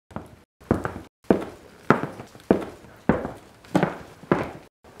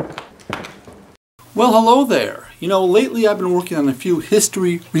Well, hello there. Lately I've been working on a few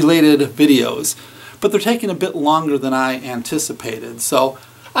history-related videos, but they're taking a bit longer than I anticipated, so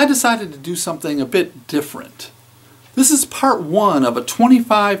I decided to do something a bit different. This is part one of a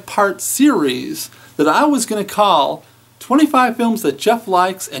 25-part series that I was going to call 25 Films That Jeff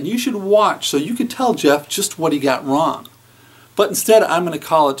Likes and You Should Watch so you can tell Jeff just what he got wrong. But instead I'm going to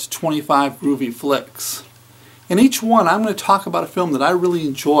call it 25 Groovy Flicks. In each one I'm going to talk about a film that I really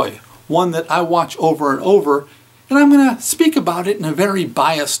enjoy, one that I watch over and over, and I'm going to speak about it in a very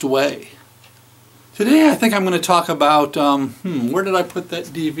biased way. Today I think I'm going to talk about, where did I put that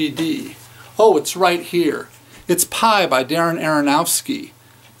DVD? Oh, it's right here. It's Pi by Darren Aronofsky.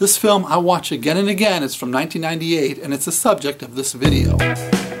 This film I watch again and again. It's from 1998 and it's the subject of this video.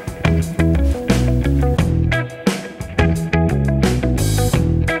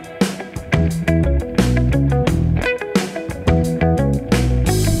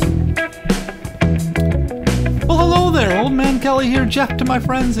 Kelly here, Jeff to my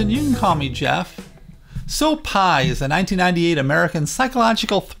friends, and you can call me Jeff. So Pi is a 1998 American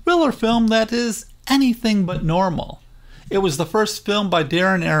psychological thriller film that is anything but normal. It was the first film by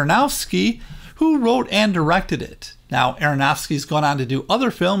Darren Aronofsky, who wrote and directed it. Now, Aronofsky's gone on to do other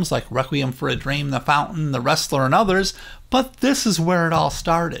films like Requiem for a Dream, The Fountain, The Wrestler, and others, but this is where it all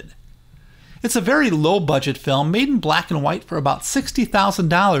started. It's a very low-budget film made in black and white for about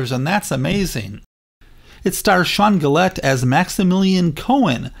 $60,000, and that's amazing. It stars Sean Gillette as Maximilian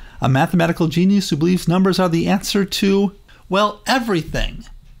Cohen, a mathematical genius who believes numbers are the answer to, well, everything.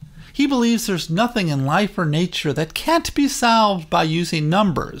 He believes there's nothing in life or nature that can't be solved by using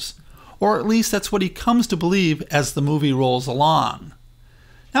numbers, or at least that's what he comes to believe as the movie rolls along.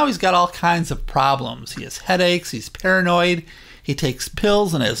 Now he's got all kinds of problems. He has headaches, he's paranoid, he takes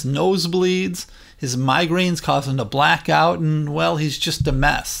pills and has nosebleeds, his migraines cause him to black out, and, well, he's just a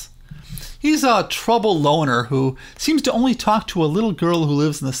mess. He's a trouble loner who seems to only talk to a little girl who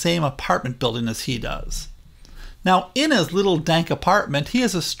lives in the same apartment building as he does. Now, in his little dank apartment, he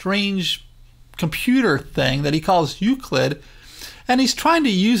has a strange computer thing that he calls Euclid, and he's trying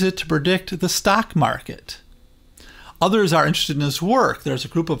to use it to predict the stock market. Others are interested in his work. There's a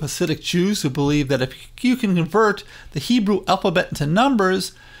group of Hasidic Jews who believe that if you can convert the Hebrew alphabet into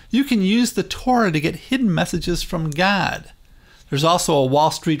numbers, you can use the Torah to get hidden messages from God. There's also a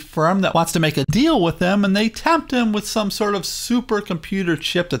Wall Street firm that wants to make a deal with him, and they tempt him with some sort of supercomputer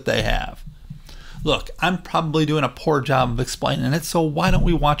chip that they have. Look, I'm probably doing a poor job of explaining it, so why don't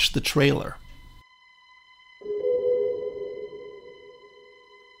we watch the trailer?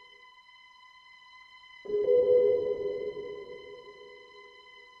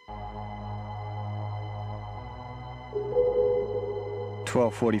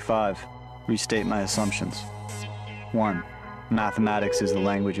 "12:45. Restate my assumptions. 1. Mathematics is the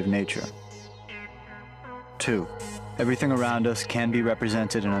language of nature. 2. Everything around us can be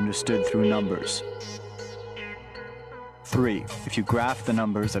represented and understood through numbers. 3. If you graph the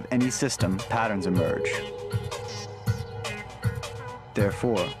numbers of any system, patterns emerge.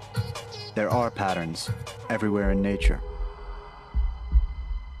 Therefore, there are patterns everywhere in nature."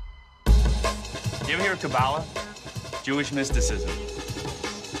 You ever hear of Kabbalah? Jewish mysticism.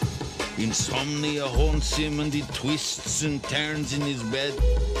 Insomnia haunts him and he twists and turns in his bed.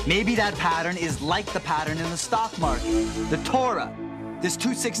 Maybe that pattern is like the pattern in the stock market. The Torah. This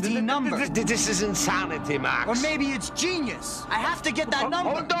 216 number. This is insanity, Max. Or maybe it's genius. I have to get that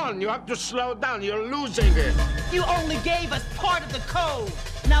number. Hold on, you have to slow down. You're losing it. You only gave us part of the code.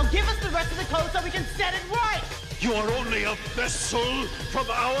 Now give us the rest of the code so we can set it right. You are only a vessel from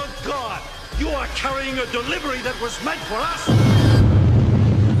our God. You are carrying a delivery that was meant for us.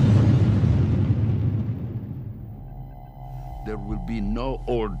 There will be no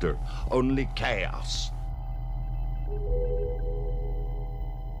order, only chaos.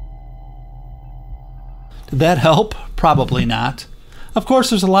 Did that help? Probably not. Of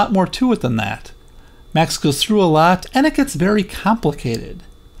course, there's a lot more to it than that. Max goes through a lot, and it gets very complicated.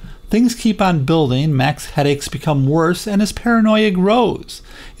 Things keep on building, Max's headaches become worse, and his paranoia grows.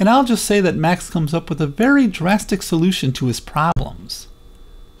 And I'll just say that Max comes up with a very drastic solution to his problems.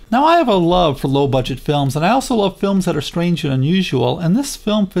 Now, I have a love for low-budget films, and I also love films that are strange and unusual, and this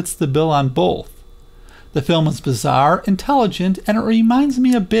film fits the bill on both. The film is bizarre, intelligent, and it reminds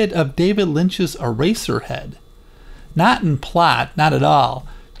me a bit of David Lynch's Eraserhead. Not in plot, not at all,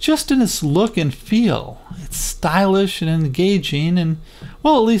 just in its look and feel. It's stylish and engaging, and,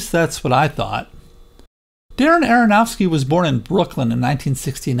 well, at least that's what I thought. Darren Aronofsky was born in Brooklyn in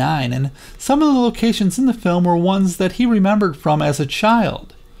 1969, and some of the locations in the film were ones that he remembered from as a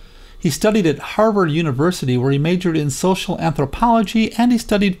child. He studied at Harvard University, where he majored in social anthropology, and he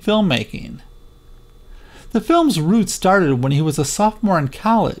studied filmmaking. The film's roots started when he was a sophomore in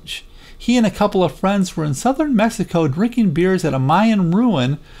college. He and a couple of friends were in southern Mexico drinking beers at a Mayan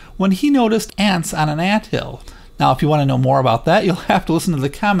ruin when he noticed ants on an anthill. Now, if you want to know more about that, you'll have to listen to the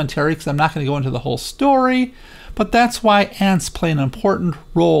commentary because I'm not going to go into the whole story, but that's why ants play an important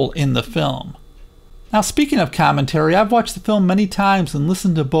role in the film. Now, speaking of commentary, I've watched the film many times and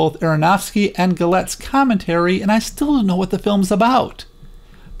listened to both Aronofsky and Gillette's commentary, and I still don't know what the film's about.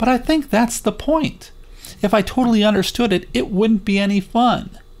 But I think that's the point. If I totally understood it, it wouldn't be any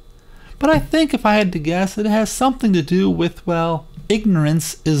fun. But I think if I had to guess, it has something to do with, well,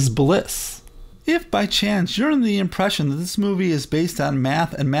 ignorance is bliss. If by chance you're under the impression that this movie is based on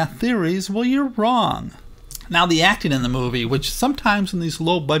math and math theories, well, you're wrong. Now, the acting in the movie, which sometimes in these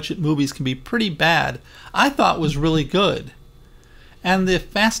low-budget movies can be pretty bad, I thought was really good. And the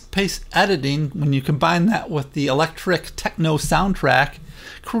fast-paced editing, when you combine that with the electric techno soundtrack,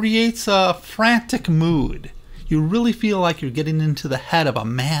 creates a frantic mood. You really feel like you're getting into the head of a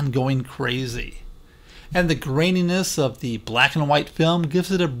man going crazy. And the graininess of the black and white film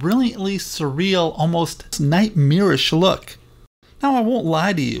gives it a brilliantly surreal, almost nightmarish look. Now, I won't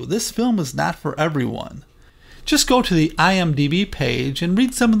lie to you, this film is not for everyone. Just go to the IMDb page and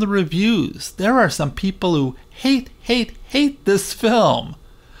read some of the reviews. There are some people who hate this film.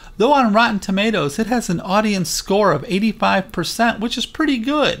 Though on Rotten Tomatoes it has an audience score of 85%, which is pretty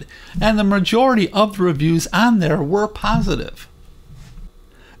good, and the majority of the reviews on there were positive.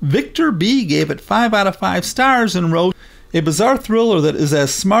 Victor B gave it 5 out of 5 stars and wrote, "A bizarre thriller that is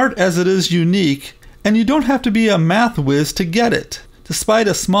as smart as it is unique, and you don't have to be a math whiz to get it. Despite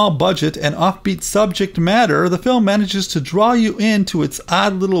a small budget and offbeat subject matter, the film manages to draw you into its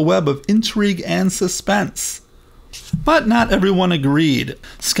odd little web of intrigue and suspense." But not everyone agreed.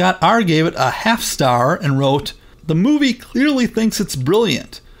 Scott R gave it a half star and wrote, "The movie clearly thinks it's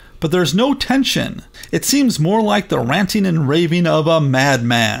brilliant, but there's no tension. It seems more like the ranting and raving of a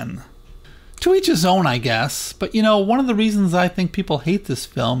madman." To each his own, I guess. But you know, one of the reasons I think people hate this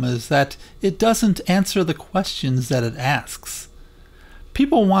film is that it doesn't answer the questions that it asks.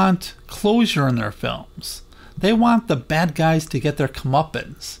 People want closure in their films. They want the bad guys to get their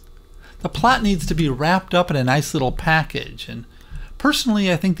comeuppance. The plot needs to be wrapped up in a nice little package, and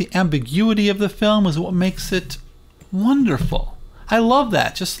personally I think the ambiguity of the film is what makes it wonderful. I love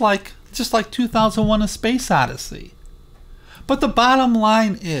that, just like 2001: A Space Odyssey. But the bottom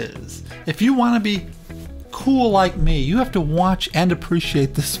line is, if you want to be cool like me, you have to watch and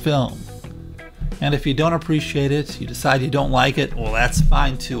appreciate this film. And if you don't appreciate it, you decide you don't like it, well, that's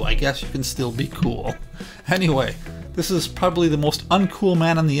fine too. I guess you can still be cool. Anyway, this is probably the most uncool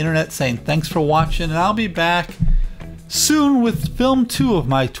man on the internet saying thanks for watching, and I'll be back soon with film 2 of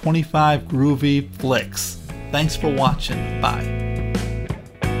my 25 Groovy Flicks. Thanks for watching. Bye.